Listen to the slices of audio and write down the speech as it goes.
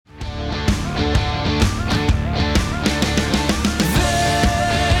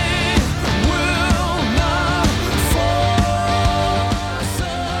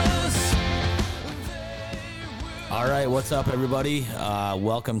up, everybody?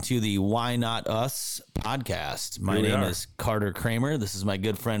 Welcome to the Why Not Us podcast. My name is Carter Kramer. This is my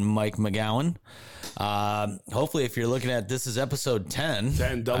good friend Mike McGowan. Hopefully, if you're looking at this, is episode 10.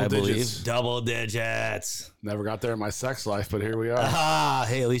 10 double digits. Double digits. Never got there in my sex life, but here we are.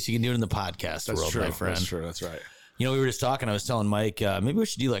 Hey, at least you can do it in the podcast world, true. my friend. That's true. That's right. You know, we were just talking. I was telling Mike, maybe we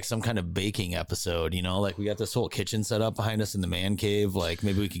should do like some kind of baking episode. You know, like we got this whole kitchen set up behind us in the man cave. Like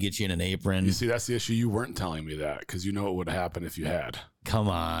maybe we could get you in an apron. You see, that's the issue. You weren't telling me that because you know what would happen if you had. Come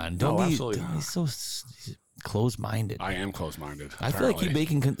on. Don't be so close-minded. I am close-minded. I feel like you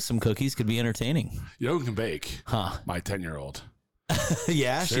baking some cookies could be entertaining. You know who can bake? Huh? My 10-year-old.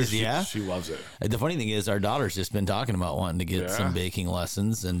 Yeah, she loves it. The funny thing is, our daughter's just been talking about wanting to get some baking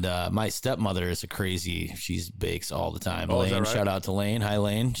lessons, and my stepmother is she bakes all the time. Lane, right? Shout out to Lane. Hi,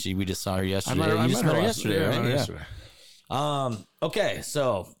 Lane. We just saw her yesterday. You just met her yesterday, right? Yeah. Okay,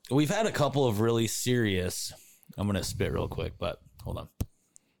 so we've had a couple of really serious. I'm gonna spit real quick, but hold on.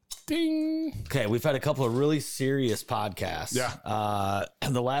 Ding. Okay, we've had a couple of really serious podcasts. Yeah.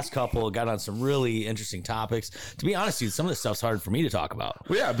 And the last couple got on some really interesting topics. To be honest with you, some of this stuff's hard for me to talk about.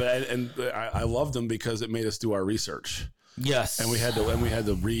 Well, yeah, but I loved them because it made us do our research. Yes. And we had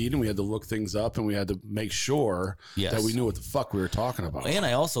to read and we had to look things up and we had to make sure that we knew what the fuck we were talking about. And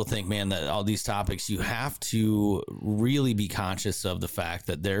I also think, man, that all these topics, you have to really be conscious of the fact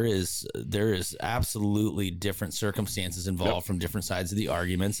that there is absolutely different circumstances involved from different sides of the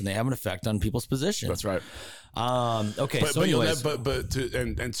arguments, and they have an effect on people's position. That's right. Okay. But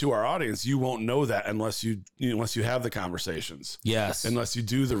to our audience, you won't know that unless you have the conversations. Yes. Unless you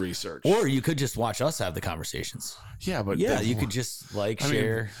do the research. Or you could just watch us have the conversations. Yeah, but you could just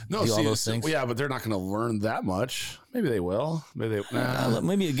share, do all those things. Yeah, but they're not going to learn that much. Maybe they will. Maybe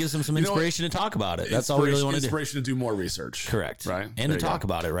it gives them some inspiration to talk about it. That's all we really want to do. Inspiration to do more research. Correct. Right. And to talk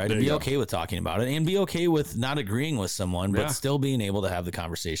about it, right? And be okay with talking about it, and be okay with not agreeing with someone, but still being able to have the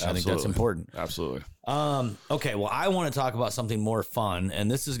conversation. Absolutely. I think that's important. Absolutely. Okay. Well, I want to talk about something more fun,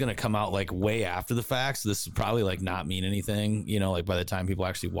 and this is going to come out like way after the fact. So this is probably like not mean anything, like by the time people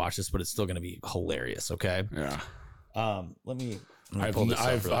actually watch this, but it's still going to be hilarious. Okay. Yeah. Let me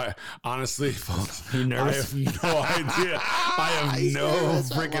honestly, folks, you nervous? I have no idea. I have no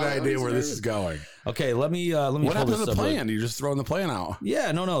freaking idea where this is going. Okay, let me. What happened to the plan? You're just throwing the plan out.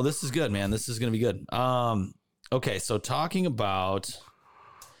 Yeah, no. This is good, man. This is going to be good. Okay, so talking about.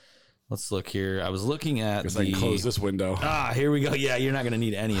 Let's look here. I was looking at I can close this window. Here we go. Yeah, you're not going to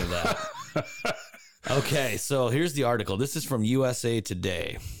need any of that. Okay, so here's the article. This is from USA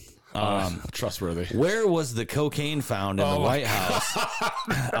Today. Trustworthy. Where was the cocaine found in the White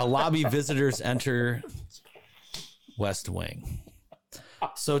House? A lobby visitors enter West Wing.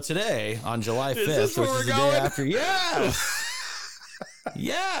 So today, on July 5th, which is the day after. Yes.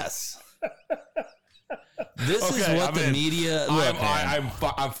 Yes. This is what the media. Look,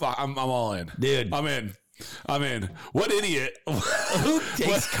 I'm all in, dude. I'm in. What idiot? Who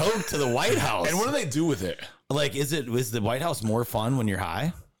takes coke to the White House? And what do they do with it? Like, is the White House more fun when you're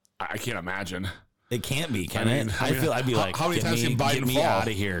high? I can't imagine. It can't be, can it? I feel I'd be like, how many times can Biden get me out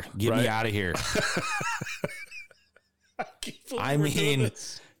of here. Get me out of here. I mean,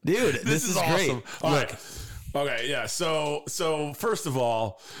 dude, this is awesome. Great. All Look. right. Okay, yeah. So first of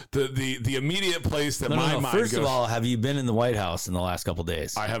all, the immediate place that my mind First goes. of all, have you been in the White House in the last couple of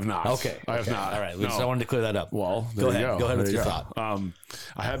days? I have not. Okay, I have not. All right, No. I wanted to clear that up. Well, go ahead. Go ahead with your thought.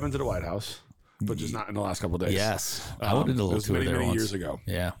 I have been to the White House, but just not in the last couple of days. Yes, I wanted to look many there once. years ago.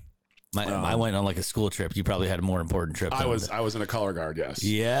 Yeah. I went on like a school trip. You probably had a more important trip. I was in a color guard. Yes.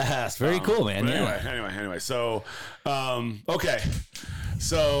 Yes. Very cool, man. Anyway. So, okay.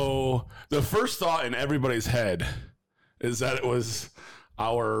 So the first thought in everybody's head is that it was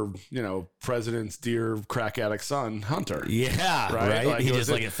our, president's dear crack addict son, Hunter. Yeah. Right. Like,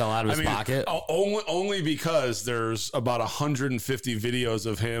 it fell out of his pocket. Only because there's about 150 videos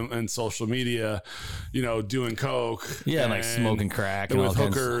of him in social media, doing coke. Yeah. And like smoking crack and with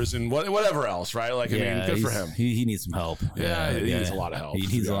hookers and whatever else. Right. Like, good for him. He needs some help. Yeah. He needs a lot of help. He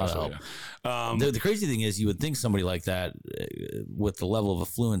needs a lot of help. The crazy thing is you would think somebody like that with the level of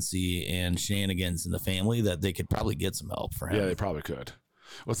affluency and shenanigans in the family that they could probably get some help for him. Yeah, they probably could.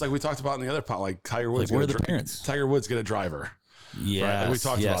 Well, it's like we talked about in the other part, like Tiger Woods. Like, where are the parents? Tiger Woods get a driver. Yeah, right? We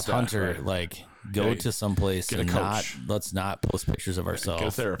talked about that. Hunter, like go to some place and let's not post pictures of ourselves. Get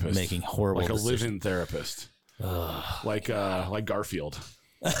a therapist, making horrible like a decisions. live-in therapist, like Garfield.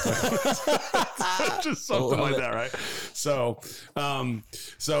 Just something like that, right? So,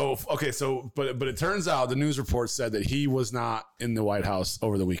 okay. So, but it turns out the news report said that he was not in the White House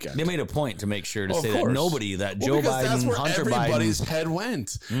over the weekend. They made a point to make sure to say that nobody, Joe Biden, that's where Hunter everybody's Biden, head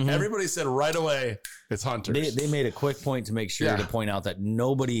went. Everybody said right away, it's Hunter's. They made a quick point to make sure to point out that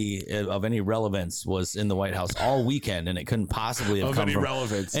nobody of any relevance was in the White House all weekend, and it couldn't possibly have come from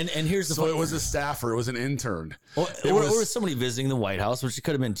relevance. And here's the it was a staffer, it was an intern, or was somebody visiting the White House, which it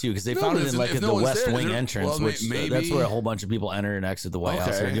could have been too, because they found it in like the West Wing entrance, which that's where a whole bunch of people enter and exit the White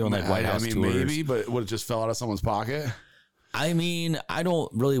House. They're doing like White House tours. Maybe, but would it just fell out of someone's pocket? I mean, I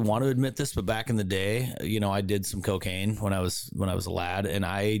don't really want to admit this, but back in the day, I did some cocaine when I was a lad, and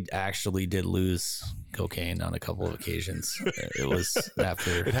I actually did lose cocaine on a couple of occasions. It was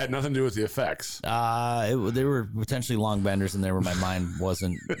after. It had nothing to do with the effects. There were potentially long benders in there where my mind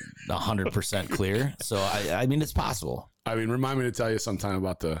wasn't 100% clear. So I mean, it's possible. I mean, remind me to tell you sometime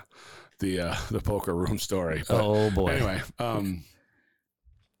about the poker room story. But oh boy. Anyway,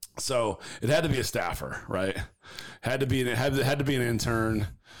 so it had to be a staffer, right? Had to be an intern.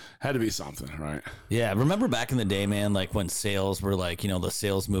 Had to be something, right? Yeah. Remember back in the day, man, like when sales were like, the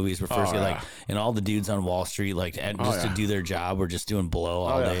sales movies were first like, and all the dudes on Wall Street, like to do their job were just doing blow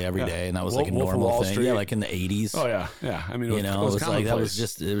all day, every day. And that was like a normal thing. Yeah. Like in the 80s. Oh yeah. Yeah. I mean, it was like, it was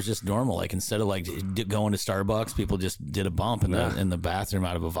just normal. Like instead of like going to Starbucks, people just did a bump in the bathroom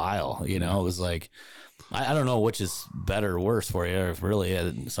out of a vial, it was like, I don't know which is better or worse for you. If really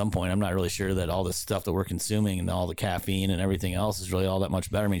at some point, I'm not really sure that all this stuff that we're consuming and all the caffeine and everything else is really all that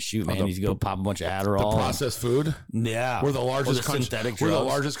much better. I mean, shoot, man, you go pop a bunch of Adderall. The processed food. Yeah. We're the largest synthetic drugs. We're the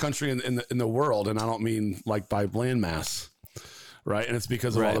largest country in the world. And I don't mean like by land mass. Right. And it's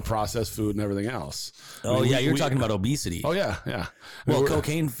because of all the processed food and everything else. Oh, you're talking about obesity. Oh, yeah. Yeah. Well,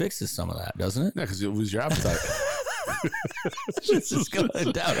 cocaine fixes some of that, doesn't it? Yeah, because you lose your appetite. This is going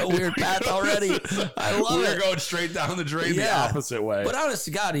down a weird path already. I love it. We're going straight down the drain the opposite way. But honest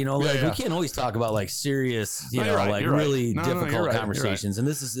to God, we can't always talk about like serious, really difficult conversations. And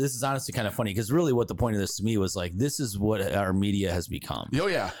this is honestly kind of funny because really what the point of this to me was like, this is what our media has become. Oh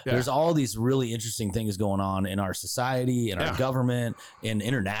yeah. There's all these really interesting things going on in our society, in our government, in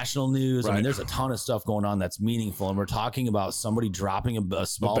international news. I mean, there's a ton of stuff going on that's meaningful. And we're talking about somebody dropping a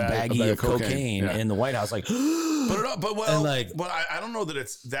small baggie of cocaine in the White House. Like, I don't know that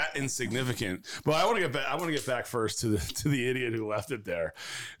it's that insignificant. But I want to get back first to the idiot who left it there,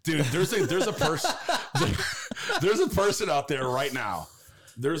 dude. There's a person there's a person out there right now.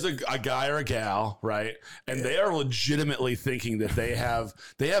 There's a guy or a gal, right? And they are legitimately thinking that they have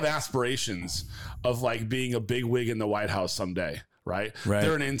aspirations of like being a big wig in the White House someday. Right.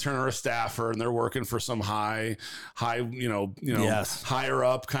 They're an intern or a staffer and they're working for some high, higher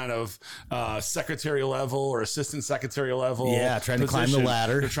up kind of secretarial level or assistant secretarial level. Yeah. Trying to climb the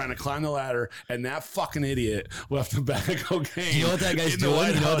ladder. They're trying to climb the ladder. And that fucking idiot left a bag of cocaine. You know what that guy's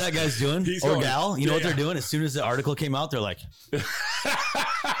doing? You know what that guy's doing? Or gal? You know what they're doing? As soon as the article came out, they're like,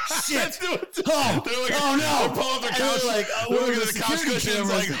 shit. Oh no. They're pulling up their couch. Like, we're looking at the couch cushions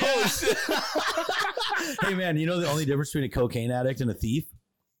like, oh shit. Hey man, you know the only difference between a cocaine addict and a thief?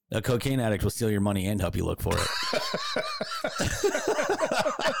 A cocaine addict will steal your money and help you look for it.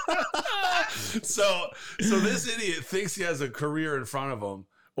 So this idiot thinks he has a career in front of him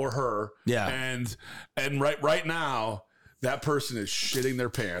or her. Yeah. And right now, that person is shitting their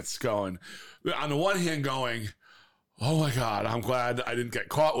pants, going, on the one hand going, oh my God, I'm glad I didn't get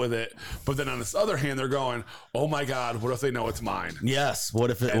caught with it. But then on this other hand, they're going, oh my God, what if they know it's mine? Yes.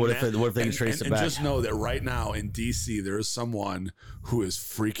 What if they can trace it back? And just know that right now in DC, there is someone who is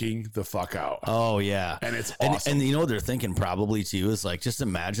freaking the fuck out. Oh yeah. And it's awesome. And you know what they're thinking probably too is like, just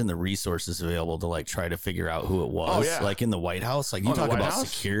imagine the resources available to like try to figure out who it was. Oh, yeah. Like in the White House, like you talk about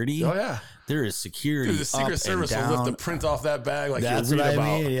security. Oh yeah. There is security. Dude, the Secret Service will lift the print off that bag like that's you read what I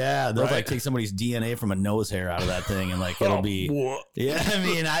about. mean. Yeah, they'll like take somebody's DNA from a nose hair out of that thing, and like it'll be. Yeah, I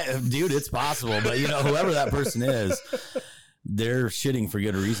mean, dude, it's possible, but whoever that person is, they're shitting for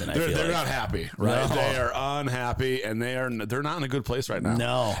good reason. They're not happy, right? No. They are unhappy, and they're not in a good place right now.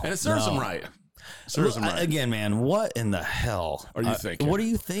 No, and it serves them right. Again, man, what in the hell are you thinking? What are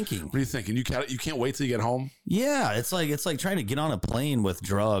you thinking? What are you thinking? You can't wait till you get home. Yeah, it's like trying to get on a plane with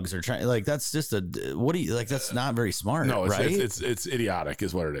drugs or trying like that's just that's not very smart. No, right? It's idiotic,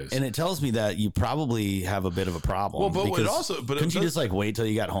 is what it is. And it tells me that you probably have a bit of a problem. Well, couldn't you just like wait till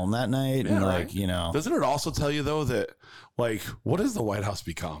you got home that night and like Doesn't it also tell you though that like what has the White House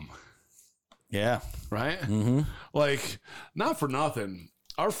become? Yeah. Right. Mm-hmm. Like not for nothing,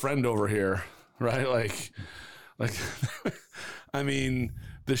 our friend over here. Right, like, I mean,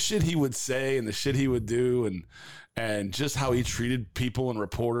 the shit he would say and the shit he would do, and just how he treated people and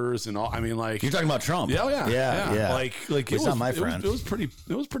reporters and all. I mean, like, you're talking about Trump. Yeah. Like it's not my friend. It was pretty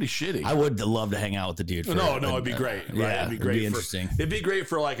shitty. I would love to hang out with the dude. No, it'd be great. Right? Yeah, it'd be great. Interesting. It'd be great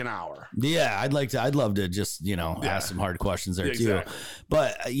for like an hour. Yeah, I'd love to just ask some hard questions there too.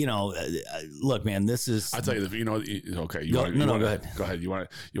 But look, man, this is. I tell you, okay. Go ahead. Go ahead. You want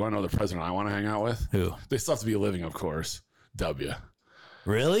to know the president I want to hang out with? Who? They still have to be living, of course. W.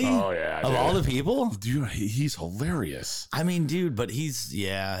 Really? Oh yeah. Of all the people, dude, he's hilarious. I mean, dude, but he's.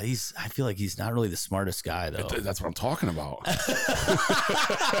 I feel like he's not really the smartest guy, though. That's what I'm talking about.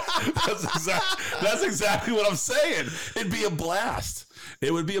 That's exactly what I'm saying. It'd be a blast.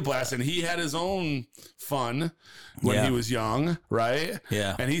 It would be a blast, and he had his own fun when he was young, right?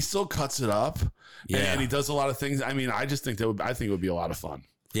 Yeah, and he still cuts it up. Yeah, and he does a lot of things. I mean, I just think I think it would be a lot of fun.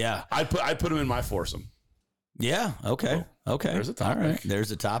 Yeah, I'd put him in my foursome. Yeah. Okay. There's a topic. All right.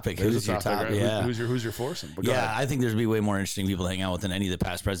 There's a topic. Who's your top? Right? Yeah. Who's your foursome? I think there's be way more interesting people to hang out with than any of the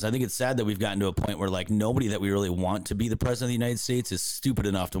past presidents. I think it's sad that we've gotten to a point where like nobody that we really want to be the president of the United States is stupid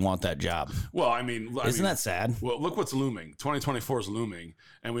enough to want that job. Well, I mean, isn't that sad? Well, look what's looming. 2024 is looming,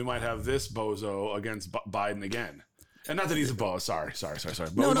 and we might have this bozo against Biden again. And not that he's a bozo. Sorry.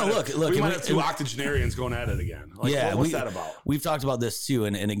 But look. We might have two octogenarians going at it again. Like, what's that about? We've talked about this too,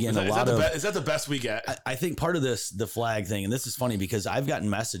 and again, is that the best we get? I think part of the flag thing, and this is funny because I've gotten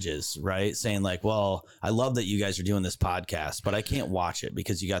messages, right, saying like, well, I love that you guys are doing this podcast, but I can't watch it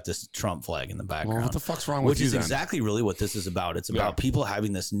because you got this Trump flag in the background. Well, what the fuck's wrong with you? Which is exactly really what this is about. It's about people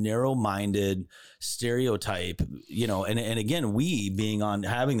having this narrow-minded stereotype, and again, we being on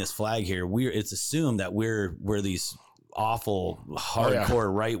having this flag here, it's assumed that we're these awful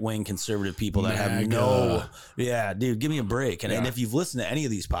hardcore right-wing conservative people that have dude, give me a break. And if you've listened to any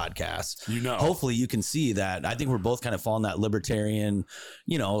of these podcasts, hopefully you can see that I think we're both kind of falling that libertarian,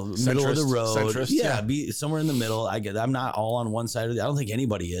 middle of the road. Centrist, be somewhere in the middle. I'm not all on one side of I don't think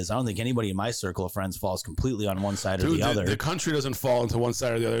anybody is. I don't think anybody in my circle of friends falls completely on one side or the other. The country doesn't fall into one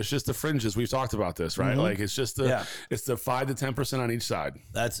side or the other. It's just the fringes. We've talked about this, right? Like it's just it's the 5 to 10% on each side.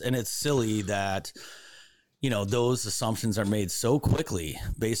 And it's silly that those assumptions are made so quickly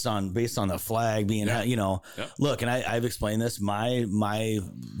based on the flag being, look, and I've explained this, my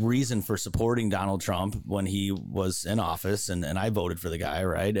reason for supporting Donald Trump when he was in office and I voted for the guy.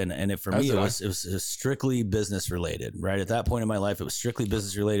 Right. And for me, it was strictly business related, right? At that point in my life, it was strictly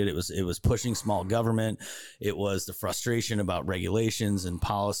business related. It was pushing small government. It was the frustration about regulations and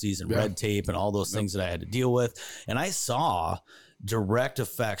policies and red tape and all those things that I had to deal with. And I saw direct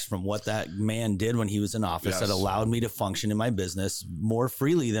effects from what that man did when he was in office that allowed me to function in my business more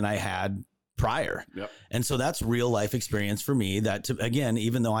freely than I had prior. And so that's real life experience for me that again,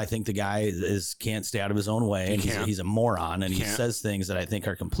 even though I think the guy can't stay out of his own way and he's a moron and he says things that I think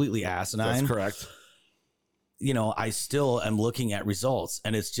are completely asinine. That's correct. I still am looking at results,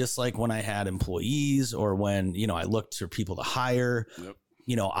 and it's just like when I had employees or when, I looked for people to hire,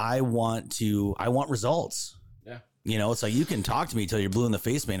 I want results. It's like you can talk to me till you're blue in the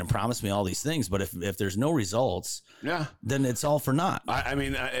face, man, and promise me all these things, but if there's no results, then it's all for naught. I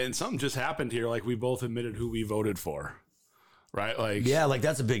mean, and something just happened here. Like we both admitted who we voted for, right? Like like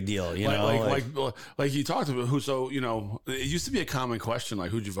that's a big deal. Like you talked about who. So it used to be a common question, like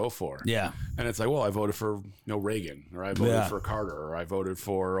who'd you vote for? Yeah, and it's like, well, I voted for Reagan, or I voted for Carter, or I voted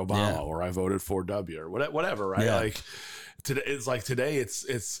for Obama, or I voted for W, or whatever, right? Like. Today,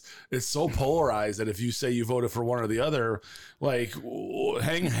 it's so polarized that if you say you voted for one or the other, like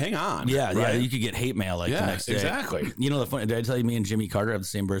hang on. Yeah, you could get hate mail the next day. Exactly. The funny, did I tell you me and Jimmy Carter have the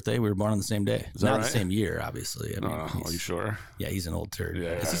same birthday? We were born on the same day. Not the same year, obviously. Are you sure? Yeah, he's an old turd.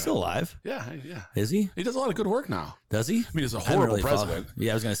 Is he still alive? Yeah. Is he? He does a lot of good work now. Does he? I mean, he's a horrible president.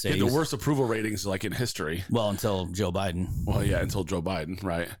 I was going to say he had the worst approval ratings like in history. Well, until Joe Biden. Well, yeah, until Joe Biden,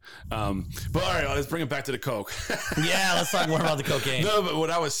 right? But all right, let's bring it back to the coke. Let's talk more about the cocaine. No, but what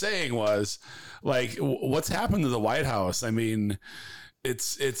I was saying was like, what's happened to the White House? I mean,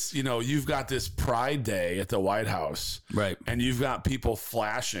 it's you've got this Pride Day at the White House, right? And you've got people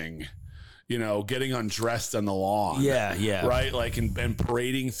flashing, getting undressed on the lawn. Yeah. Right. Like, and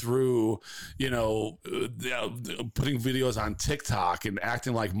parading through, putting videos on TikTok and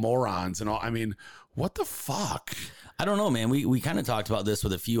acting like morons and all. I mean, what the fuck? I don't know, man. We kind of talked about this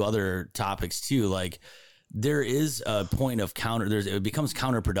with a few other topics too. Like, there is a point of it becomes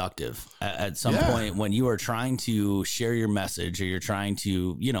counterproductive at some point when you are trying to share your message or you're trying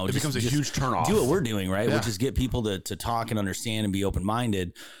to, it becomes a huge turnoff. Do what we're doing, right? Which is get people to talk and understand and be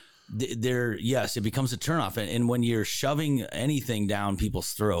open-minded. It becomes a turnoff. And when you're shoving anything down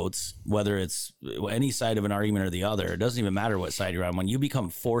people's throats, whether it's any side of an argument or the other, it doesn't even matter what side you're on. When you become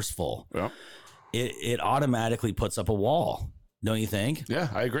forceful, it automatically puts up a wall. Don't you think? Yeah,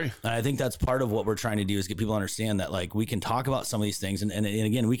 I agree. And I think that's part of what we're trying to do is get people to understand that like we can talk about some of these things. And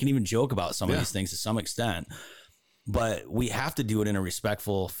again, we can even joke about some of these things to some extent, but we have to do it in a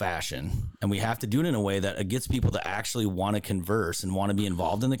respectful fashion. And we have to do it in a way that gets people to actually want to converse and want to be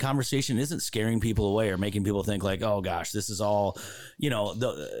involved in the conversation. It isn't scaring people away or making people think like, oh gosh, this is all,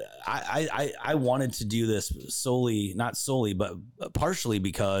 I wanted to do this not solely, but partially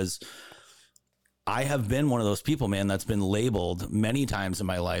because I have been one of those people, man, that's been labeled many times in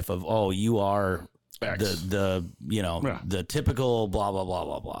my life of, oh, you are the typical blah, blah, blah,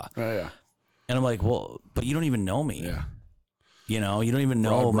 blah, blah. Yeah. And I'm like, well, but you don't even know me. Yeah. You don't even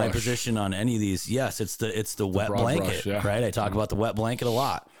know my position on any of these. Yes. It's the wet blanket, right? I talk about the wet blanket a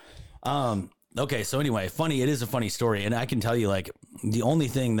lot. Okay. So anyway, it is a funny story. And I can tell you like the only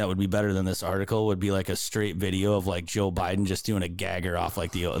thing that would be better than this article would be like a straight video of like Joe Biden just doing a gagger off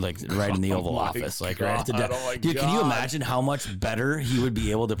like right in the Oval Office, like right at the desk. Dude, can you imagine how much better he would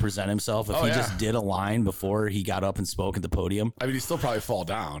be able to present himself if he just did a line before he got up and spoke at the podium? I mean, he'd still probably fall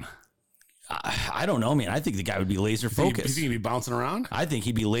down. I don't know, man. I think the guy would be laser focused. You think he'd be bouncing around? I think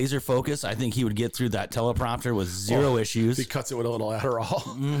he'd be laser focused. I think he would get through that teleprompter with zero issues. He cuts it with a little Adderall.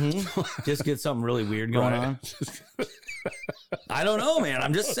 Mm-hmm. Just get something really weird going on. I don't know, man.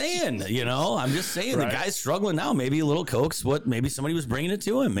 I'm just saying, the guy's struggling now. Maybe a little coke's maybe somebody was bringing it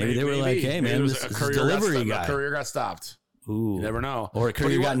to him. Maybe they were like, hey, man, this is a delivery guy. A courier got stopped. Ooh. You never know. Or a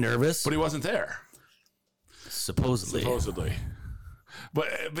courier got nervous. But he wasn't there. Supposedly. But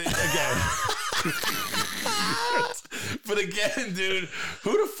again, but again, dude,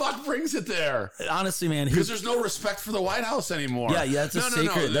 who the fuck brings it there? Honestly, man, because there's no respect for the White House anymore. Yeah, that's a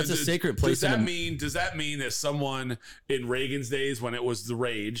sacred. That's a sacred place. Does that mean that someone in Reagan's days, when it was the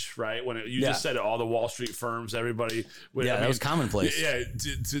rage, right? When you just said it, all the Wall Street firms, everybody. That was commonplace. Yeah,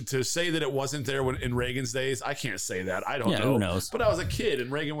 to say that it wasn't there in Reagan's days, I can't say that. I don't know. Who knows? But I was a kid,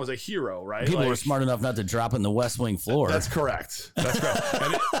 and Reagan was a hero, right? People were smart enough not to drop it in the West Wing floor. That's correct. That's correct.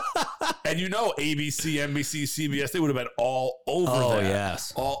 And ABC, NBC, CBS, they would have been all over that. Oh,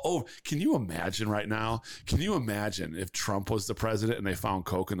 yes. All over. Can you imagine right now? Can you imagine if Trump was the president and they found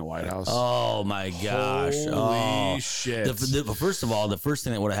coke in the White House? Oh, my gosh. Holy shit. First of all, the first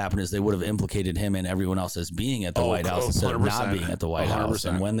thing that would have happened is they would have implicated him and everyone else as being at the White House instead of not being at the White 100%. House.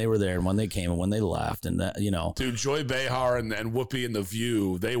 And when they were there and when they came and when they left and that, Dude, Joy Behar and Whoopi and The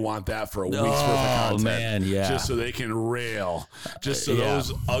View, they want that for a week's worth of content. Oh, man, yeah. Just so they can rail. Just so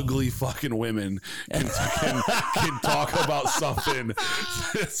those ugly fucking women can talk about something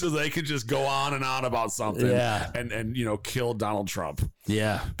so they can just go on and on about something and kill Donald Trump.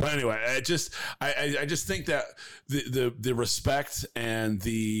 Yeah. But anyway, I just think that the respect and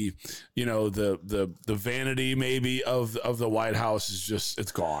the vanity maybe of the White House is just,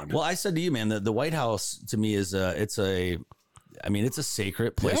 it's gone. Well, I said to you, man, that the White House to me is it's a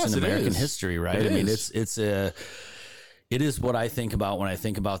sacred place in American history, right? It is what I think about when I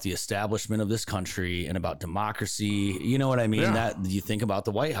think about the establishment of this country and about democracy. You know what I mean? Yeah. That you think about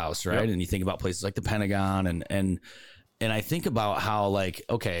the White House, right? Yep. And you think about places like the Pentagon and I think about how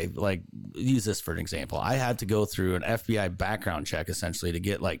use this for an example. I had to go through an FBI background check essentially to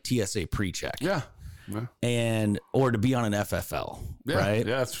get like TSA pre-check. Yeah. Or to be on an FFL, right?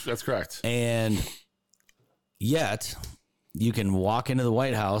 Yeah, that's correct. And yet you can walk into the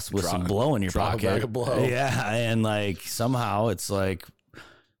White House with some blow in your pocket. A bag of blow. Yeah. And somehow it's like,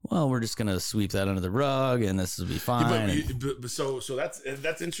 well, we're just going to sweep that under the rug and this will be fine. Yeah, so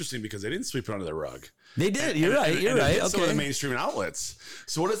that's interesting because they didn't sweep it under the rug. They did. You're right. Okay. Some of the mainstream outlets.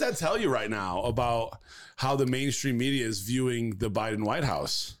 So what does that tell you right now about how the mainstream media is viewing the Biden White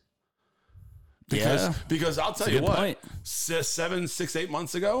House? Because I'll tell you what, 8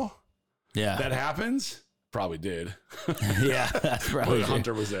 months ago, that happens. Probably did. Yeah, that's probably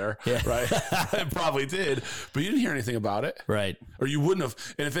Hunter was there, right? It probably did, but you didn't hear anything about it, right? Or you wouldn't have.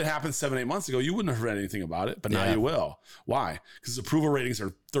 And if it happened 7-8 months ago, you wouldn't have read anything about it. But now you will. Why? Because approval ratings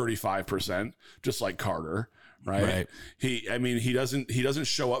are 35%, just like Carter, right? He doesn't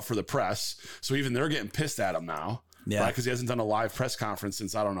show up for the press, so even they're getting pissed at him now. Yeah, because he hasn't done a live press conference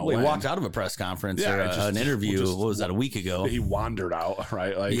since I don't know when. He walked out of a press conference or an interview. What was that, a week ago? He wandered out,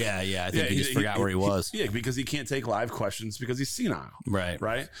 right? I think he just forgot where he was. Yeah, because he can't take live questions because he's senile.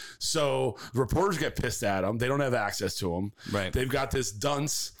 Right. So reporters get pissed at him. They don't have access to him. Right. They've got this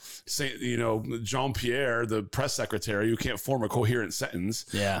dunce Jean-Pierre, the press secretary, who can't form a coherent sentence.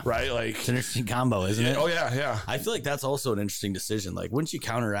 Yeah. Right. Like, it's an interesting combo, isn't it? Oh yeah. Yeah. I feel like that's also an interesting decision. Like, wouldn't you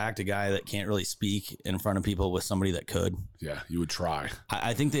counteract a guy that can't really speak in front of people with somebody that could? Yeah. You would try.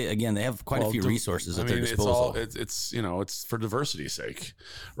 I think they have quite a few resources at their disposal. It's for diversity's sake.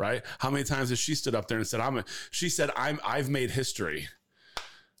 Right. How many times has she stood up there and said, I've made history.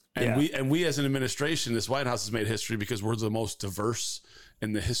 And we as an administration, this White House has made history because we're the most diverse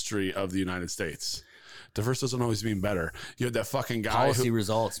in the history of the United States. Diverse doesn't always mean better. You had that fucking guy. Policy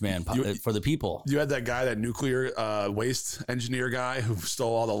results, man, for the people. You had that guy, that nuclear waste engineer guy who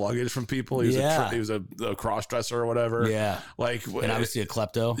stole all the luggage from people. He was a cross-dresser or whatever. Yeah. Like, and obviously a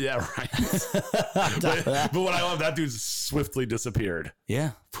klepto. Yeah, right. but what I love, that dude swiftly disappeared.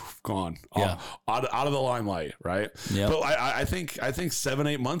 Yeah. Gone. Yeah. Out of the limelight, right? Yeah. But I think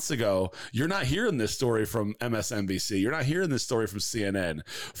 7-8 months ago, you're not hearing this story from MSNBC. You're not hearing this story from CNN.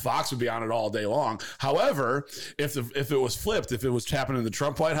 Fox would be on it all day long. However, if it was flipped, if it was happening in the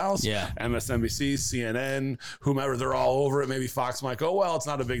Trump White House, MSNBC, CNN, whomever, they're all over it. Maybe Fox might go, well, it's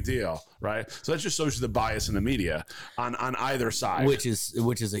not a big deal, right? So that just shows you the bias in the media on either side, which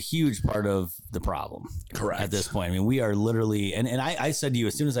is a huge part of the problem. Correct. At this point, I mean, we are literally, and I said to you,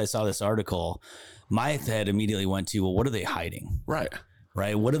 as soon as I saw this article, my head immediately went to, well, what are they hiding? Right.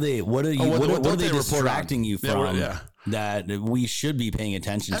 What are they distracting you from that we should be paying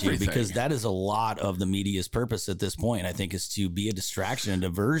attention to? Because that is a lot of the media's purpose at this point, I think, is to be a distraction and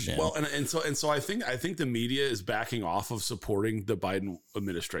diversion. Well, and so I think the media is backing off of supporting the Biden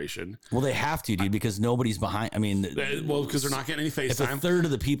administration. Well, they have to, dude, because nobody's behind. I mean, because they're not getting any face time. If a third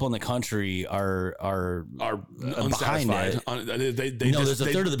of the people in the country are unsatisfied, behind it, there's a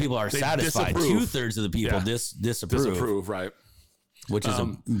third of the people are satisfied. Disapprove. 2/3 of the people disapprove, right? Which is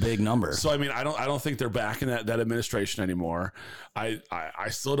a big number. So I mean, I don't think they're backing that administration anymore. I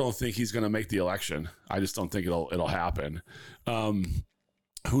still don't think he's going to make the election. I just don't think it'll happen.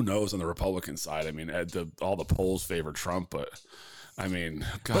 Who knows on the Republican side? I mean, all the polls favor Trump, but I mean,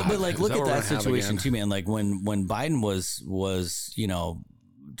 God, but like, look at that situation too, man. Like when Biden was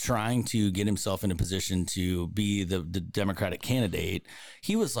trying to get himself in a position to be the Democratic candidate,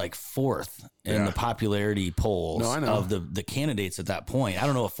 he was like 4th in the popularity polls of the candidates at that point. I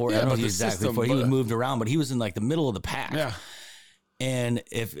don't know if 4th, I don't know exactly before he moved around, but he was in like the middle of the pack. Yeah. And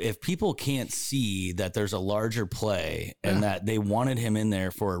if people can't see that there's a larger play and that they wanted him in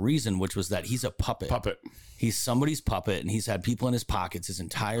there for a reason, which was that he's a puppet. He's somebody's puppet, and he's had people in his pockets his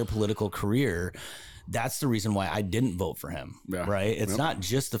entire political career. That's the reason why I didn't vote for him, right? It's not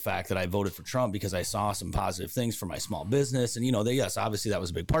just the fact that I voted for Trump because I saw some positive things for my small business. And, yes, obviously that was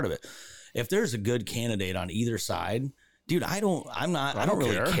a big part of it. If there's a good candidate on either side, dude, I don't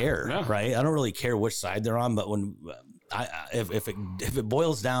really care, right? I don't really care which side they're on. But when if it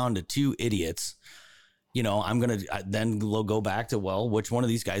boils down to two idiots, I'm going to then go back to, well, which one of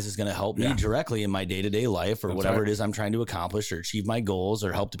these guys is going to help me directly in my day-to-day life or whatever it is I'm trying to accomplish or achieve my goals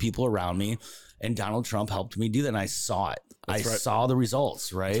or help the people around me. And Donald Trump helped me do that. And I saw it. I saw the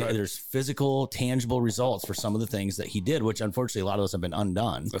results, right? There's physical, tangible results for some of the things that he did, which unfortunately a lot of those have been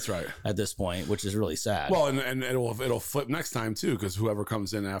undone. That's right. At this point, which is really sad. Well, and it'll flip next time too, because whoever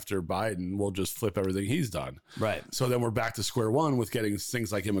comes in after Biden will just flip everything he's done. Right. So then we're back to square one with getting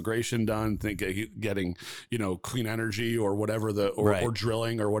things like immigration done, getting clean energy or whatever or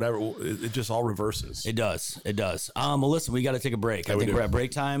drilling or whatever. It just all reverses. It does. Well, listen, we got to take a break. I think we're at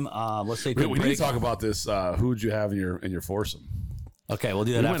break time. Let's take a break. We need to talk about this. Who would you have in your foursome? Okay, we'll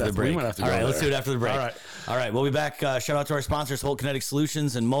do that after the break. All right, let's do it after the break. All right, we'll be back. Shout out to our sponsors, Holt Kinetic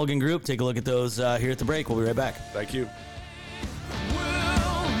Solutions and Mulligan Group. Take a look at those here at the break. We'll be right back. Thank you.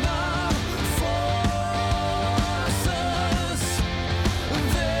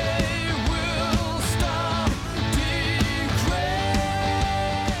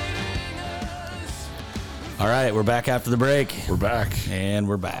 All right, we're back after the break. We're back. And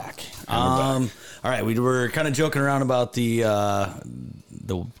we're back. All right, we were kind of joking around about the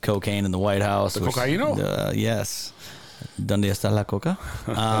cocaine in the White House. The cocaíno? Yes. ¿Dónde está la coca?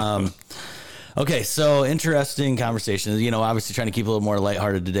 Okay, so interesting conversation. Obviously trying to keep a little more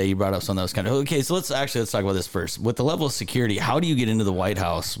lighthearted today. You brought up something that was kind of... Okay, so let's talk about this first. With the level of security, how do you get into the White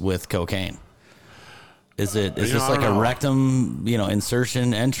House with cocaine? Is this like a rectum,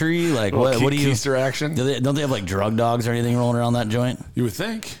 insertion entry? Like what do you... Keister action? Don't they have like drug dogs or anything rolling around that joint? You would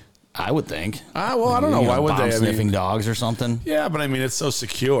think. I would think. Well, I don't know. Why would they? Sniffing dogs or something? Yeah, but I mean, it's so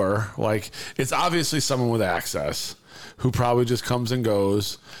secure. Like, it's obviously someone with access who probably just comes and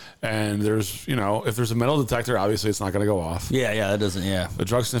goes. And there's, if there's a metal detector, obviously it's not going to go off. Yeah, that doesn't, A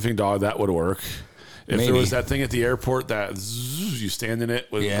drug sniffing dog, that would work. If there was that thing at the airport that you stand in it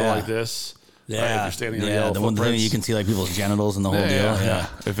with go like this. Yeah, right? If you're standing on the one thing you can see like people's genitals and the whole deal. Yeah.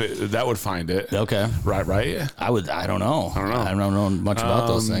 If that would find it. Okay. Right. I don't know. I don't know much about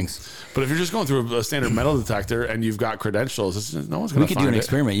those things. But if you're just going through a standard metal detector and you've got credentials, no one's going to find it. We could do an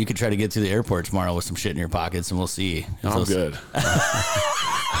experiment. You could try to get to the airport tomorrow with some shit in your pockets, and we'll see. I'm good.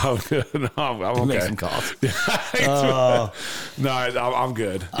 I'm good. No, I'm okay. Make some calls. No, I'm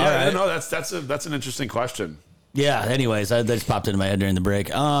good. Yeah, right. No, that's an interesting question. Yeah. Anyways, that just popped into my head during the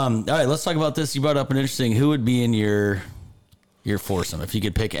break. All right, let's talk about this. You brought up an interesting. Who would be in your foursome if you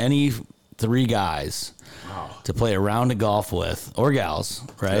could pick any 3 guys to play a round of golf with, or gals,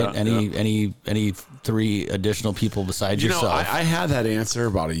 right? Any 3 additional people besides yourself? I had that answer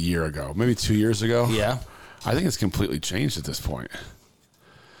about a year ago, maybe 2 years ago. Yeah. I think it's completely changed at this point.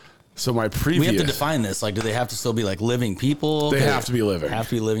 So my previous... We have to define this. Like, do they have to still be like living people? They have to be living. They have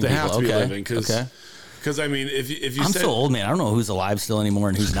to be living people. They have to be living. Because, I mean, if you I'm so old, man. I don't know who's alive still anymore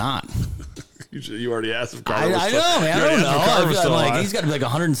and who's not. You already asked if Carter was I know, man. I don't know. I'm like, he's got to be like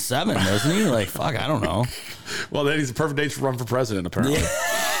 107, doesn't he? Like, fuck, I don't know. Well, then he's a perfect age to run for president, apparently.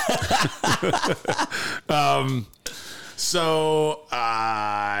 So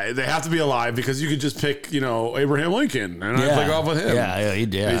they have to be alive because you could just pick, Abraham Lincoln, and I'd play golf with him. Yeah.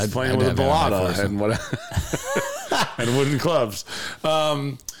 He's playing with a balata and whatever, and wooden clubs.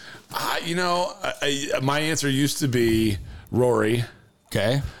 My answer used to be Rory.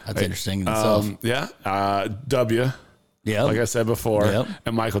 Okay, that's interesting. W. Yeah, like I said before,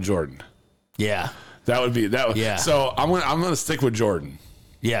 and Michael Jordan. Yeah, that would be. Yeah. So I'm gonna stick with Jordan.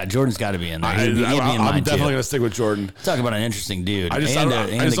 Yeah, Jordan's got to be in there. I'm definitely going to stick with Jordan. Talk about an interesting dude. I just don't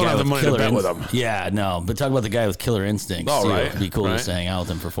have the money to bet with him. Yeah, no. But talk about the guy with killer instincts. Oh, right. It'd be cool to hang out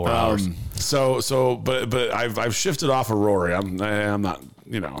with him for 4 hours. But I've shifted off of Rory. I'm not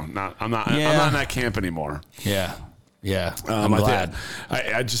in that camp anymore. Yeah. Yeah. I'm glad.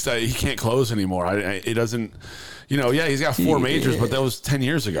 I just he can't close anymore. It doesn't. He's got 4 majors, but that was 10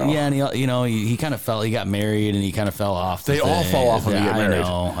 years ago. Yeah, and he kind of fell. He got married, and he kind of fell off. They all fall off when they get married.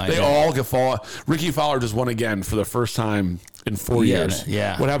 They all get fall off. Ricky Fowler just won again for the first time in 4 years.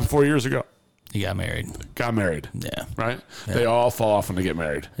 Yeah. What happened 4 years ago? He got married. Yeah. Right? Yeah. They all fall off when they get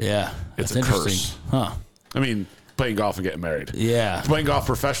married. Yeah. It's a curse. Huh. I mean, playing golf and getting married. Yeah. Playing golf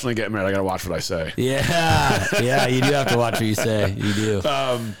professionally and getting married, I got to watch what I say. Yeah. Yeah, you do have to watch what you say. You do.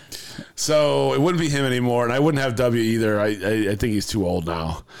 So it wouldn't be him anymore, and I wouldn't have W either. I think he's too old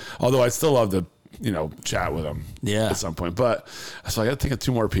now. Although I'd still love to, chat with him at some point. But so I got to think of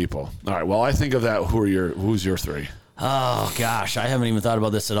 2 more people. All right. Well, I think of that. Who's your 3? Oh gosh, I haven't even thought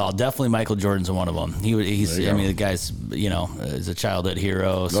about this at all. Definitely Michael Jordan's one of them. The guy's, is a childhood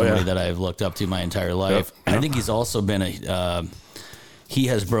hero, somebody that I've looked up to my entire life. Yep. I think he's also been he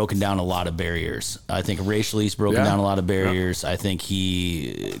has broken down a lot of barriers. I think racially he's broken down a lot of barriers. I think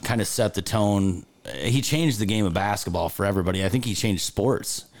he kind of set the tone. He changed the game of basketball for everybody. I think he changed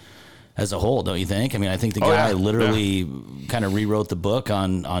sports as a whole, don't you think? I mean, I think the guy literally kind of rewrote the book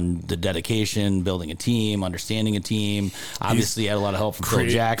on the dedication, building a team, understanding a team. Obviously, he had a lot of help from Phil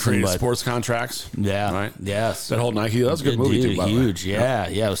Jackson. Created sports contracts. Yeah. Right? Yes. That whole Nike, that was a good movie, too, by the way. Huge. Yeah.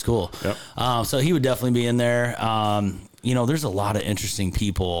 Yeah, it was cool. Yep. So he would definitely be in there. There's a lot of interesting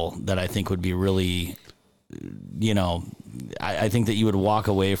people that I think would be really, I think that you would walk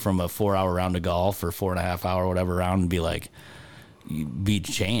away from a 4-hour round of golf or 4.5 hour, whatever round and be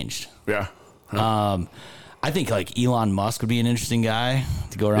changed. Yeah. I think like Elon Musk would be an interesting guy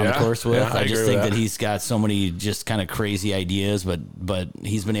to go around the course with. I just think that he's got so many just kind of crazy ideas, but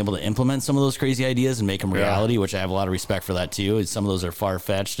he's been able to implement some of those crazy ideas and make them reality, which I have a lot of respect for that too. Some of those are far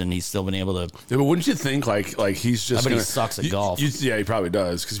fetched, and he's still been able to. Yeah, but wouldn't you think like he's just? He sucks at golf. Yeah, he probably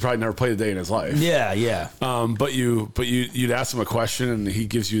does because he probably never played a day in his life. Yeah, yeah. But you'd ask him a question and he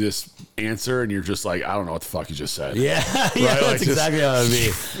gives you this answer, and you're just like, I don't know what the fuck you just said. Yeah, yeah, that's exactly how it would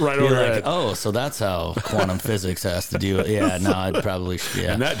be. Right over your head. Oh, so that's how quantum physics has to do it. Yeah, no, I'd probably.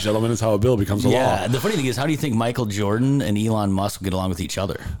 Yeah. And that, gentlemen, is how a bill becomes a law. Yeah. The funny thing is, how do you think Michael Jordan and Elon Musk would get along with each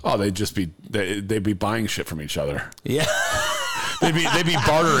other? Oh, they'd be buying shit from each other. Yeah. They'd be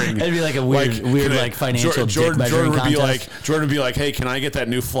bartering. It'd be like a weird financial dick measuring contest. Jordan would be like, hey, can I get that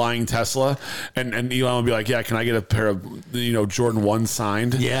new flying Tesla? And Elon would be like, yeah, can I get a pair of Jordan 1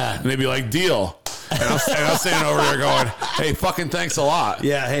 signed? Yeah. And they'd be like, deal. And I'm standing over there going, hey, fucking thanks a lot.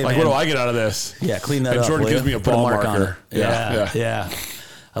 Yeah, hey, like, man. what do I get out of this? Yeah, clean that up. And Jordan gives me a ball marker. Yeah.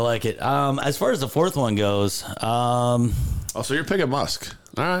 I like it. As far as the 4th one goes, Oh, so you're picking Musk.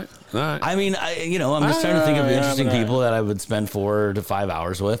 All right. I mean, I'm just trying to think of interesting people that I would spend 4 to 5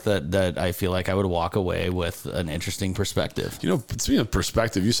 hours with that I feel like I would walk away with an interesting perspective. Speaking of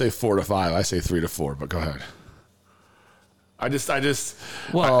perspective, you say 4 to 5. I say 3 to 4, but go ahead.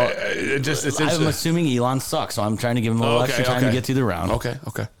 Well, it's I'm assuming Elon sucks, so I'm trying to give him a little extra time to get through the round. Okay.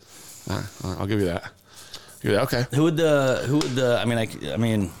 All right. I'll give you that. Okay.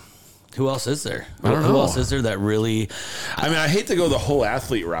 Who else is there? I don't know. Who else is there that really... I hate to go the whole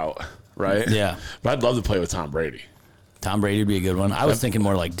athlete route, right? Yeah. But I'd love to play with Tom Brady. Tom Brady would be a good one. I was thinking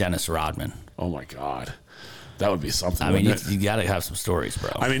more like Dennis Rodman. Oh, my God. That would be something. I mean, you got to have some stories,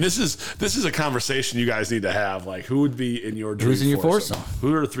 bro. I mean, this is a conversation you guys need to have. Like, who would be in your dream Who's in your foursome?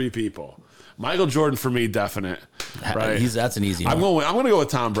 Who are 3 people? Michael Jordan for me, definite. Right? That's an easy one. I'm going to go with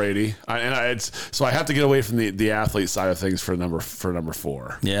Tom Brady, so I have to get away from the athlete side of things for number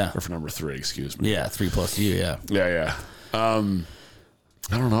 4. Yeah, or for number 3. Excuse me. Yeah, 3 plus you. Yeah. Yeah. I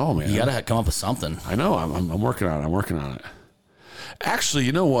don't know, man. You got to come up with something. I know. I'm working on it. Actually,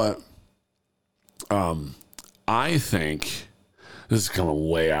 you know what? I think this is coming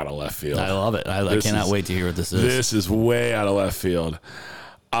way out of left field. I love it. I cannot wait to hear what this is. This is way out of left field.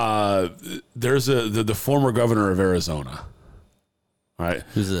 There's the former governor of Arizona. Right?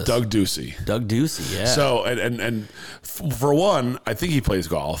 Who's this? Doug Ducey. Doug Ducey, yeah. So, and for one, I think he plays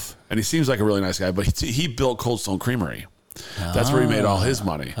golf, and he seems like a really nice guy, but he built Cold Stone Creamery. That's where he made all his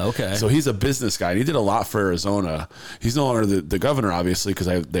money. Okay. So he's a business guy. And he did a lot for Arizona. He's no longer the governor, obviously, because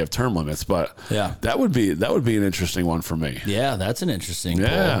they have term limits. But yeah, that would be an interesting one for me. Yeah, that's an interesting poll.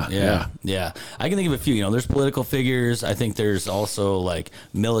 Yeah. I can think of a few. There's political figures. I think there's also like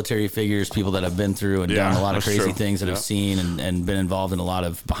military figures, people that have been through and done a lot of crazy things that have seen and been involved in a lot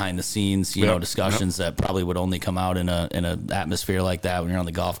of behind the scenes, discussions that probably would only come out in a atmosphere like that when you're on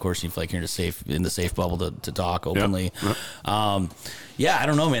the golf course and you feel like you're in the safe bubble to talk openly. I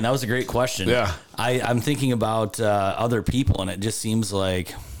don't know, man. That was a great question. Yeah. I'm thinking about other people, and it just seems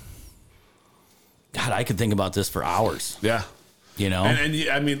like, God, I could think about this for hours. Yeah. And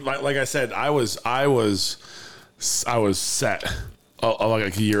I mean, like I said, I was set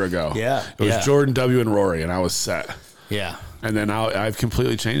like a year ago. Yeah. It was Jordan, W, and Rory, and I was set. Yeah. And then I've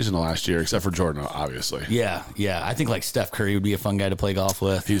completely changed in the last year, except for Jordan, obviously. Yeah. I think like Steph Curry would be a fun guy to play golf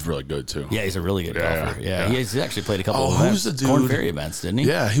with. He's really good too. Yeah, he's a really good golfer. Yeah. He's actually played a couple of who's the dude? Corn Ferry events, didn't he?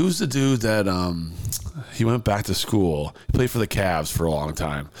 Yeah, who's the dude that he went back to school. He played for the Cavs for a long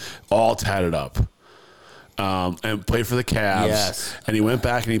time, all tatted up. And played for the Cavs. Yes. And he went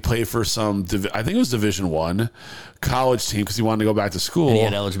back and he played for some, I think it was Division I college team because he wanted to go back to school. And he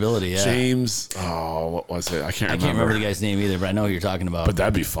had eligibility, yeah. James, what was it? I can't remember the guy's name either, but I know who you're talking about. But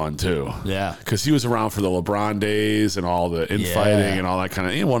that'd be fun too. Yeah. Because he was around for the LeBron days and all the infighting and all that kind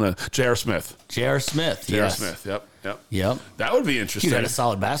of, he won a J.R. Smith. J.R. Smith, J.R. Smith, yep. That would be interesting. He had a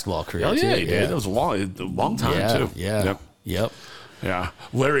solid basketball career. Oh, yeah, he did. That was a long time too. Yeah. Yep. Yeah.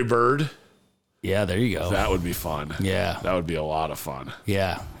 Larry Bird. Yeah, there you go. That would be fun. Yeah. That would be a lot of fun.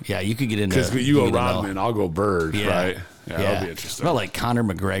 Yeah. You could get into... Because you go Rodman, I'll go Bird, right? Yeah, that would be interesting. What about like Conor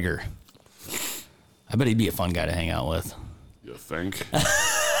McGregor? I bet he'd be a fun guy to hang out with. You think?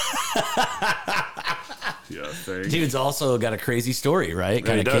 Dude's also got a crazy story, right?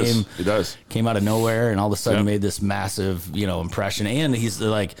 He does. Came out of nowhere and all of a sudden made this massive, impression. And he's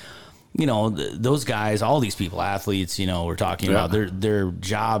like... those guys, all these people, athletes, we're talking about, their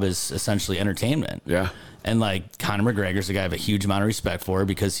job is essentially entertainment. Yeah. And like Conor McGregor's a guy I have a huge amount of respect for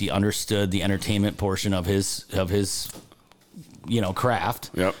because he understood the entertainment portion of his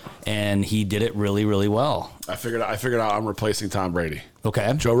craft. Yep. And he did it really, really well. I figured out I'm replacing Tom Brady.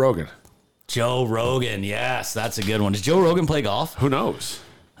 Okay. Joe Rogan. Yes, that's a good one. Does Joe Rogan play golf? Who knows?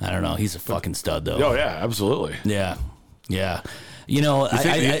 I don't know. He's a fucking stud though. Oh yeah, absolutely. Yeah. You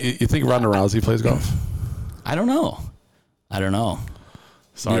think Ronda Rousey plays golf? I don't know.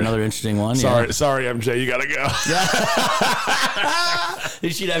 Sorry. Another interesting one. Sorry, MJ, you gotta go. They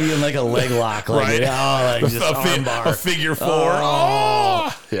should have you in like a leg lock, like, right? Just arm bar. A figure 4.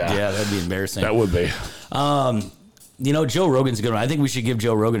 Yeah, that'd be embarrassing. That would be. Joe Rogan's a good one. I think we should give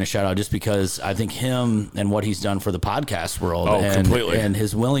Joe Rogan a shout out just because I think him and what he's done for the podcast world completely. And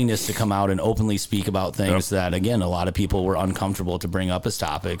his willingness to come out and openly speak about things that, again, a lot of people were uncomfortable to bring up as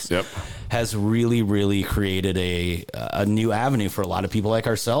topics has really, really created a new avenue for a lot of people like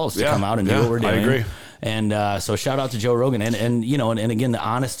ourselves to come out and do what we're doing. I agree. And so shout out to Joe Rogan and again, the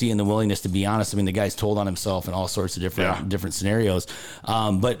honesty and the willingness to be honest. I mean, the guy's told on himself in all sorts of different scenarios,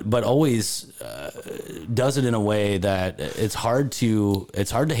 but always does it in a way that it's hard to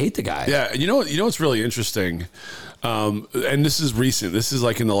hate the guy. Yeah. You know what's really interesting? and this is recent. This is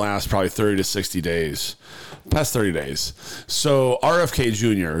like in the last probably 30 to 60 days. Past 30 days. So RFK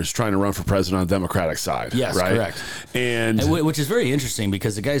Jr. is trying to run for president on the Democratic side. Yes, right? Correct. And which is very interesting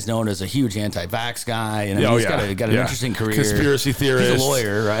because the guy's known as a huge anti-vax guy, and he's got an interesting career. Conspiracy theorist. He's a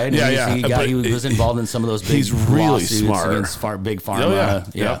lawyer, right? Yeah, He was involved in some of those big he's really lawsuits smart against big pharma.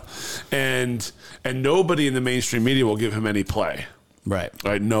 Yeah. And nobody in the mainstream media will give him any play. Right.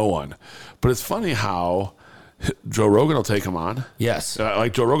 No one. But it's funny how Joe Rogan will take him on. Yes.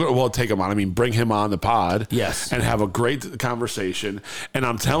 Like Joe Rogan will take him on. I mean, bring him on the pod. Yes. And have a great conversation. And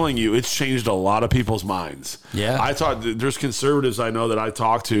I'm telling you, it's changed a lot of people's minds. Yeah. I thought there's conservatives I know that I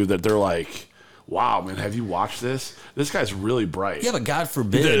talk to that they're like, wow, man, have you watched this? This guy's really bright. Yeah, but God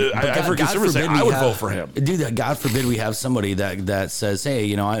forbid. I've heard conservatives say, I would vote for him. Dude, God forbid we have somebody that says, hey,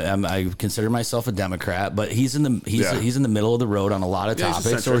 you know, I consider myself a Democrat, but he's in the middle of the road on a lot of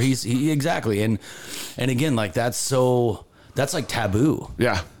topics, or exactly. And again, like that's like taboo.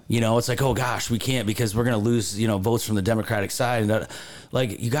 Yeah. You know, it's like, oh gosh, we can't because we're going to lose, you know, votes from the Democratic side. And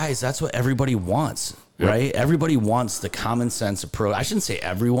like, you guys, that's what everybody wants, right? Everybody wants the common sense approach. I shouldn't say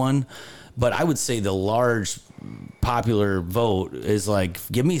everyone, but I would say the large popular vote is like,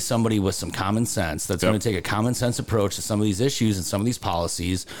 give me somebody with some common sense that's going to take a common sense approach to some of these issues and some of these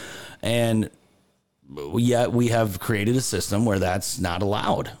policies. And yet we have created a system where that's not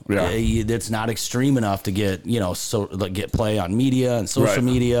allowed. Yeah. It's not extreme enough to get, you know, get play on media and social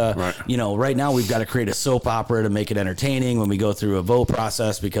media. Right. You know, right now we've got to create a soap opera to make it entertaining when we go through a vote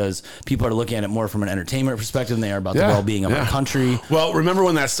process because people are looking at it more from an entertainment perspective than they are about the well-being of our country. Well, remember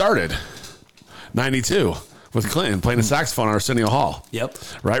when that started? 92 with Clinton playing the saxophone on Arsenio Hall. Yep.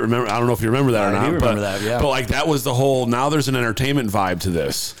 Right? Remember? I don't know if you remember that or not. I do remember that, yeah. But like that was the whole, now there's an entertainment vibe to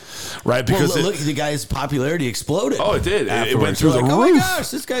this. Right? Because look, the guy's popularity exploded. Oh, it did. It went through the roof. Oh my gosh,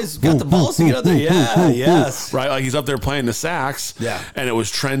 this guy's got the balls to get up there. Yeah, yes. Right? Like he's up there playing the sax. Yeah. And it was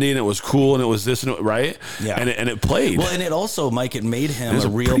trending, it was cool, and it was this, and right? Yeah. And it played. Well, and it also, Mike, it made him a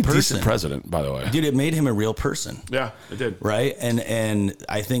real person. Decent president, by the way. Dude, it made him a real person. Yeah, it did. Right? And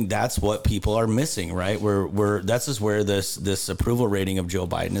I think that's what people are missing, right? That's just where this approval rating of Joe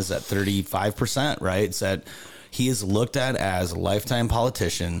Biden is at 35%, right? It's that he is looked at as a lifetime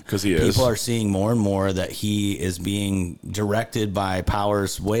politician. Because he is. People are seeing more and more that he is being directed by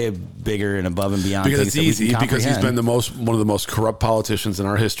powers way bigger and above and beyond. Because it's easy, because he's been one of the most corrupt politicians in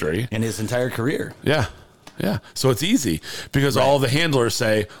our history. In his entire career. Yeah. Yeah. So it's easy because all the handlers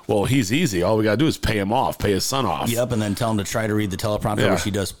say, well, he's easy. All we got to do is pay him off, pay his son off. Yep. And then tell him to try to read the teleprompter, which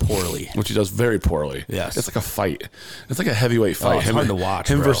he does poorly. Which he does very poorly. Yes. It's like a fight. It's like a heavyweight fight. It's hard to watch.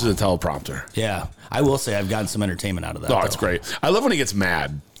 Him versus a teleprompter. Yeah. I will say I've gotten some entertainment out of that. Oh, it's great. I love when he gets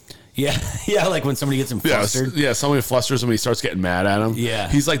mad. Yeah, yeah, like when somebody gets him flustered. Yeah, somebody flusters him and he starts getting mad at him. Yeah.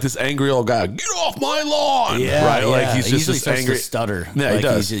 He's like this angry old guy. Get off my lawn. Yeah, right? Yeah. Like he's just usually this starts angry to stutter. Yeah, like he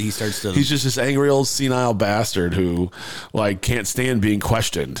does. He starts to. He's just this angry old senile bastard who like can't stand being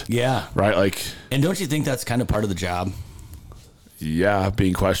questioned. Yeah. Right? Like, and don't you think that's kind of part of the job? Yeah,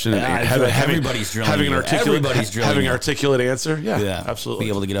 being questioned and everybody's drilling having an you. articulate answer. Yeah, absolutely. Be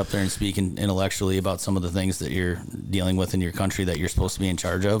able to get up there and speak intellectually about some of the things that you're dealing with in your country that you're supposed to be in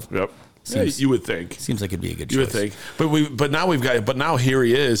charge of. Yep. You would think. Seems like it'd be a good choice. You would think. But now here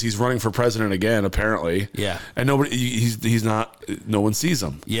he is. He's running for president again, apparently. Yeah. And he's not, no one sees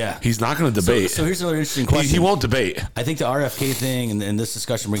him. Yeah. He's not going to debate. So here's another interesting question. He won't debate. I think the RFK thing and this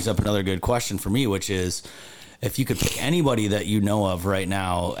discussion brings up another good question for me, which is, if you could pick anybody that you know of right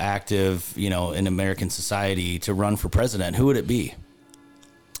now, active, you know, in American society to run for president, who would it be?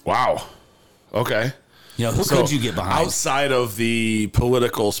 Wow. Okay. You know, who could you get behind? Outside of the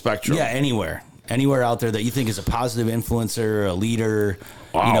political spectrum. Yeah, anywhere out there that you think is a positive influencer, a leader.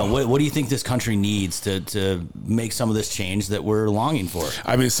 Wow. You know, what do you think this country needs to make some of this change that we're longing for?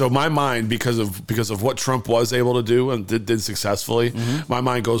 I mean, so my mind, because of what Trump was able to do and did successfully, my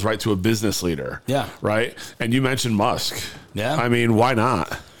mind goes right to a business leader. Yeah. Right. And you mentioned Musk. Yeah. I mean, why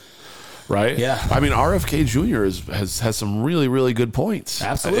not? Right? Yeah. I mean, RFK Jr. has some really, really good points.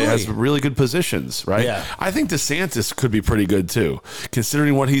 Absolutely. It has really good positions, right? Yeah. I think DeSantis could be pretty good too.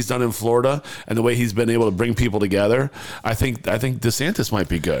 Considering what he's done in Florida and the way he's been able to bring people together, I think DeSantis might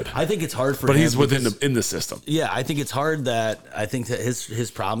be good. I think it's hard for him. But he's in the system. Yeah, I think it's hard that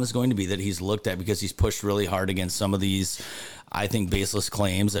his problem is going to be that he's looked at because he's pushed really hard against some of these, I think, baseless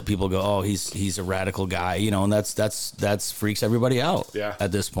claims that people go, oh, he's a radical guy, you know, and that's freaks everybody out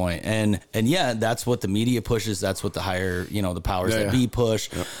at this point. And yeah, that's what the media pushes. That's what the higher, you know, the powers that be push.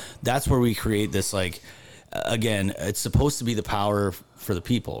 Yep. That's where we create this, like, again, it's supposed to be the power for the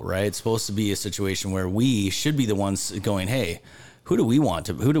people, right? It's supposed to be a situation where we should be the ones going, hey, who do we want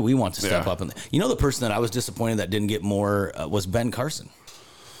to step up? And the person that I was disappointed that didn't get more was Ben Carson.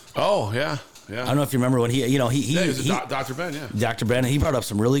 Oh yeah. Yeah. I don't know if you remember when he was Dr. Ben, Dr. Ben, he brought up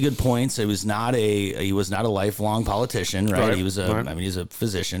some really good points. He was not a lifelong politician, right? He was he's a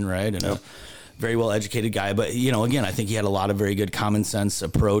physician, right? And a very well educated guy. But, again, I think he had a lot of very good common sense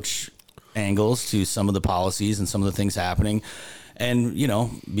approach angles to some of the policies and some of the things happening. And,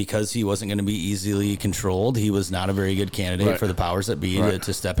 because he wasn't going to be easily controlled, he was not a very good candidate for the powers that be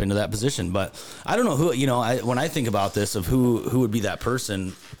to step into that position. But I don't know who, when I think about this of who would be that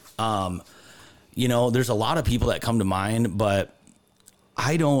person, there's a lot of people that come to mind, but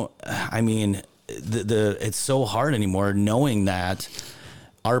it's so hard anymore knowing that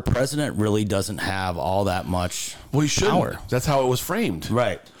our president really doesn't have all that much power. That's how it was framed.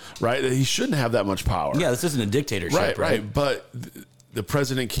 Right. He shouldn't have that much power. Yeah, this isn't a dictatorship. Right. But the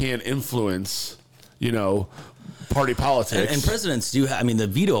president can influence, party politics. And presidents do have, the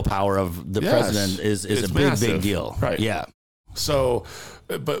veto power of the president is a big deal. Right. Yeah. So,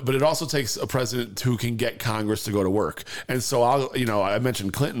 but it also takes a president who can get Congress to go to work. And so I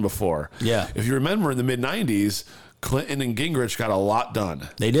mentioned Clinton before. Yeah. If you remember in the mid-90s, Clinton and Gingrich got a lot done.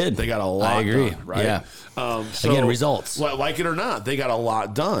 They did. They got a lot I agree. done, right? Yeah. Again, results. Like it or not, they got a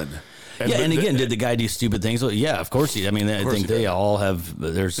lot done. And again, did the guy do stupid things? Well, yeah, of course he. I think they all have.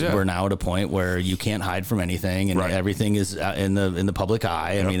 We're now at a point where you can't hide from anything, and everything is in the public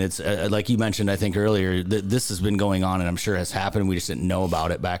eye. I mean, it's like you mentioned, I think earlier. This has been going on, and I'm sure has happened. We just didn't know about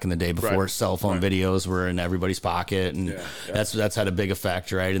it back in the day before cell phone videos were in everybody's pocket, and that's had a big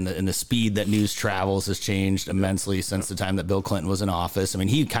effect, right? And the speed that news travels has changed immensely since the time that Bill Clinton was in office. I mean,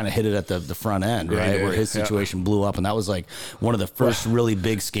 he kind of hit it at the front end, right, where his situation blew up, and that was like one of the first really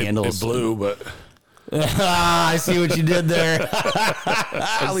big scandals. But I see what you did there.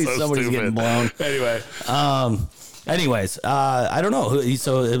 At least somebody's getting blown. Anyway, I don't know.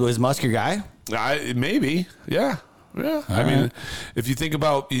 So it was Musk your guy? Maybe, yeah. I mean, if you think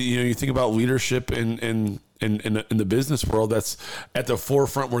about leadership in the business world, that's at the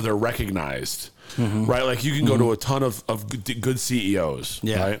forefront where they're recognized. Mm-hmm. Right, like you can go to a ton of good CEOs.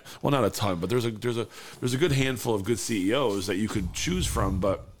 Yeah, right? Well, not a ton, but there's a good handful of good CEOs that you could choose from,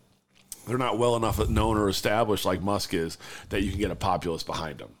 but they're not well enough known or established like Musk is that you can get a populace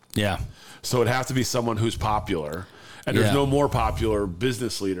behind them. Yeah. So it'd have to be someone who's popular. And there's no more popular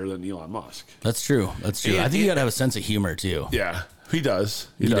business leader than Elon Musk. That's true. I think you got to have a sense of humor, too. Yeah, he does.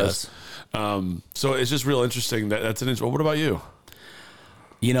 He does. So it's just real interesting. That's an interesting. What about you?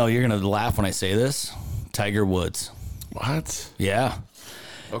 You're going to laugh when I say this. Tiger Woods. What? Yeah.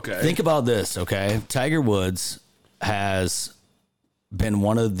 Okay. Think about this, okay? Tiger Woods has been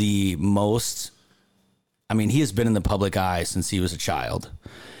one of the most, he has been in the public eye since he was a child.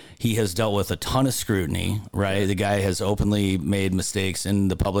 He has dealt with a ton of scrutiny, right? The guy has openly made mistakes in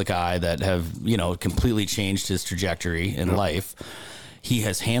the public eye that have, completely changed his trajectory in life. He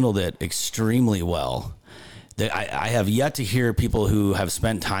has handled it extremely well. I have yet to hear people who have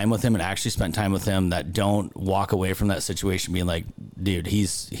spent time with him and actually spent time with him that don't walk away from that situation being like, dude,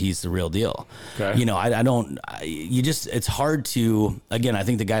 he's the real deal. Okay. It's hard to, again, I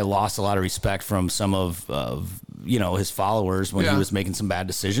think the guy lost a lot of respect from some of his followers when he was making some bad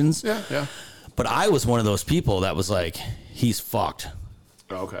decisions. Yeah. But I was one of those people that was like, he's fucked.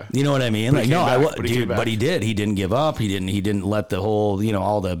 Okay. You know what I mean? But he did. He didn't give up. He didn't let the whole,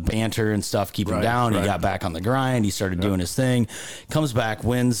 all the banter and stuff keep him down. He got back on the grind. He started doing his thing. Comes back,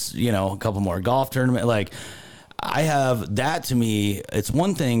 wins, a couple more golf tournaments. Like, I have that. To me, it's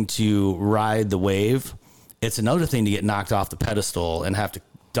one thing to ride the wave. It's another thing to get knocked off the pedestal and have to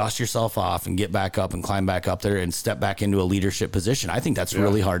dust yourself off and get back up and climb back up there and step back into a leadership position. I think that's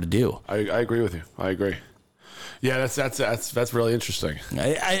really hard to do. I agree with you. I agree. Yeah, that's really interesting.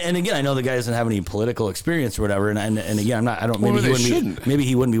 And again, I know the guy doesn't have any political experience or whatever. And again, maybe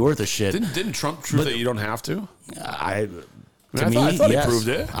he wouldn't be worth a shit. Didn't Trump prove that you don't have to? I thought he proved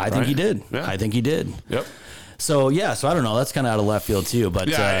it. I think he did. Yeah. I think he did. Yep. So I don't know. That's kind of out of left field too. But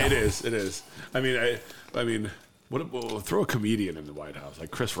it is. It is. Throw a comedian in the White House like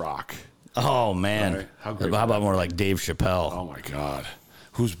Chris Rock. Oh man, right. How about more like Dave Chappelle? Oh my God.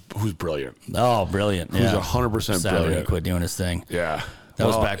 Who's brilliant? Oh, brilliant! Who's 100% brilliant? He quit doing his thing. Yeah, that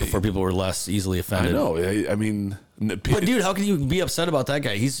was back before people were less easily offended. I know. But dude, how can you be upset about that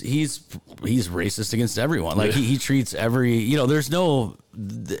guy? He's racist against everyone. Like he treats every. There's no.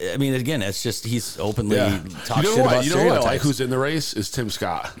 Again, it's just he's openly talks shit about stereotypes. You know what I like? Who's in the race is Tim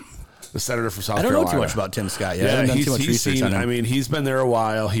Scott, the senator from South Carolina. I don't know too much about Tim Scott yet. I haven't done too much research on him. He's been there a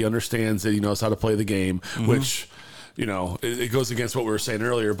while. He understands it. He knows how to play the game, which. it goes against what we were saying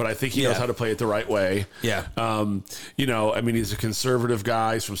earlier, but I think he knows how to play it the right way. Yeah. He's a conservative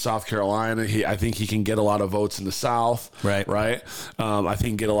guy. He's from South Carolina. I think he can get a lot of votes in the South. Right. Right. I think he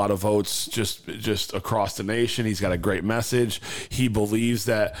can get a lot of votes just across the nation. He's got a great message. He believes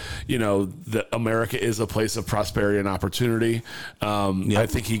that, that America is a place of prosperity and opportunity. I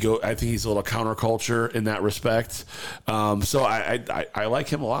think he's a little counterculture in that respect. So I like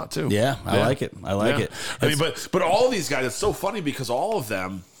him a lot too. Yeah, I like it. I like it. I mean, but all of these guys, it's so funny because all of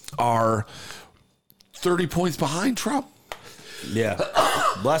them are 30 points behind Trump. Yeah.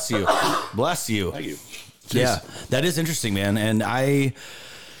 Bless you. Bless you. Thank you. Jeez. Yeah, that is interesting, man. And I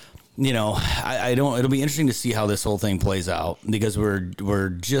don't, it'll be interesting to see how this whole thing plays out, because we're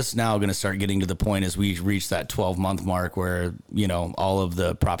just now going to start getting to the point as we reach that 12-month mark where, all of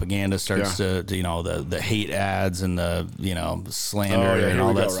the propaganda starts to the hate ads and the, slander and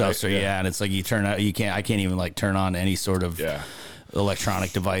all that stuff. Right? So and it's like I can't even like turn on any sort of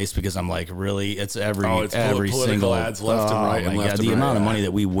electronic device because I'm like, really, it's every single ads left and right. And left and the amount of money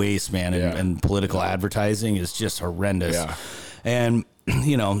that we waste, man, in political advertising is just horrendous. Yeah. And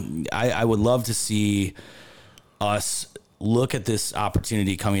I would love to see us look at this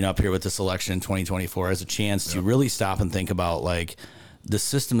opportunity coming up here with this election in 2024 as a chance to really stop and think about like the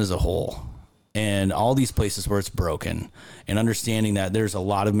system as a whole and all these places where it's broken, and understanding that there's a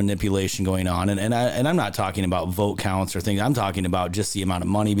lot of manipulation going on. And I'm not talking about vote counts or things. I'm talking about just the amount of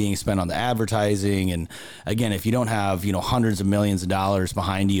money being spent on the advertising. And again, if you don't have, hundreds of millions of dollars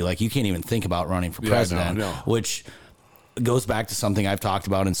behind you, like you can't even think about running for president, which goes back to something I've talked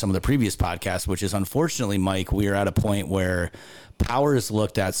about in some of the previous podcasts, which is, unfortunately, Mike, we are at a point where power is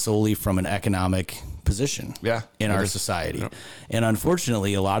looked at solely from an economic position in our society. Yep. And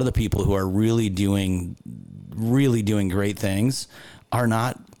unfortunately, a lot of the people who are really doing great things are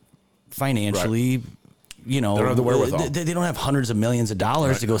not financially, they don't have the wherewithal. They don't have hundreds of millions of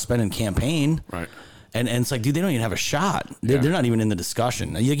dollars to go spend in campaign. Right. And it's like, dude, they don't even have a shot. They're not even in the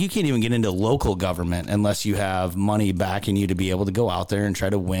discussion. You can't even get into local government unless you have money backing you to be able to go out there and try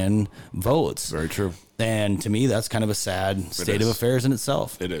to win votes. Very true. And to me, that's kind of a sad state of affairs in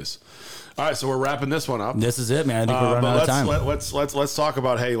itself. It is. All right, so we're wrapping this one up. This is it, man. I think we're running out of time. Let's talk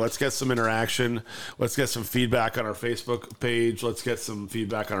about, let's get some interaction. Let's get some feedback on our Facebook page. Let's get some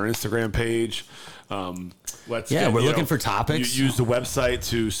feedback on our Instagram page. We're looking for topics. Use the website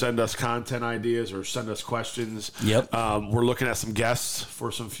to send us content ideas or send us questions. Yep. We're looking at some guests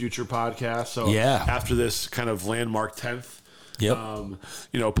for some future podcasts. So after this kind of landmark 10th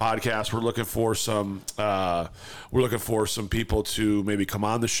podcast, we're looking for some people to maybe come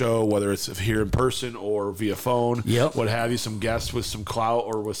on the show, whether it's here in person or via phone, what have you, some guests with some clout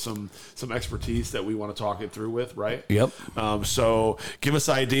or with some expertise that we want to talk it through with, right? So give us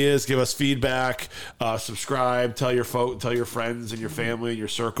ideas, give us feedback, subscribe, tell your friends and your family and your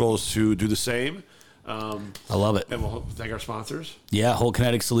circles to do the same. I love it. And we'll thank our sponsors. Yeah, Whole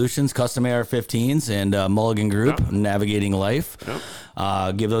Kinetic Solutions, Custom AR-15s, and Mulligan Group, Navigating Life.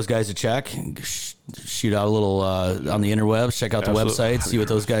 Give those guys a check. Shoot out a little on the interwebs. Check out the website. See what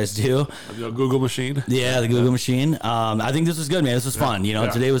those guys do. The Google machine. Yeah, the Google machine. I think this was good, man. This was fun.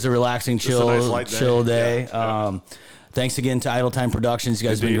 Today was a relaxing, chill day. Thanks again to Idle Time Productions. You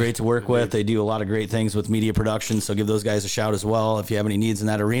guys have been great to work with. They do a lot of great things with media production, so give those guys a shout as well if you have any needs in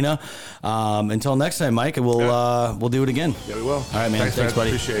that arena. Until next time, Mike, we'll do it again. Yeah, we will. All right, man. Thanks, buddy.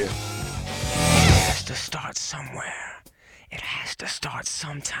 Appreciate you. It has to start somewhere. It has to start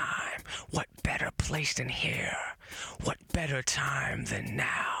sometime. What better place than here? What better time than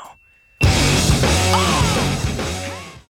now? Oh!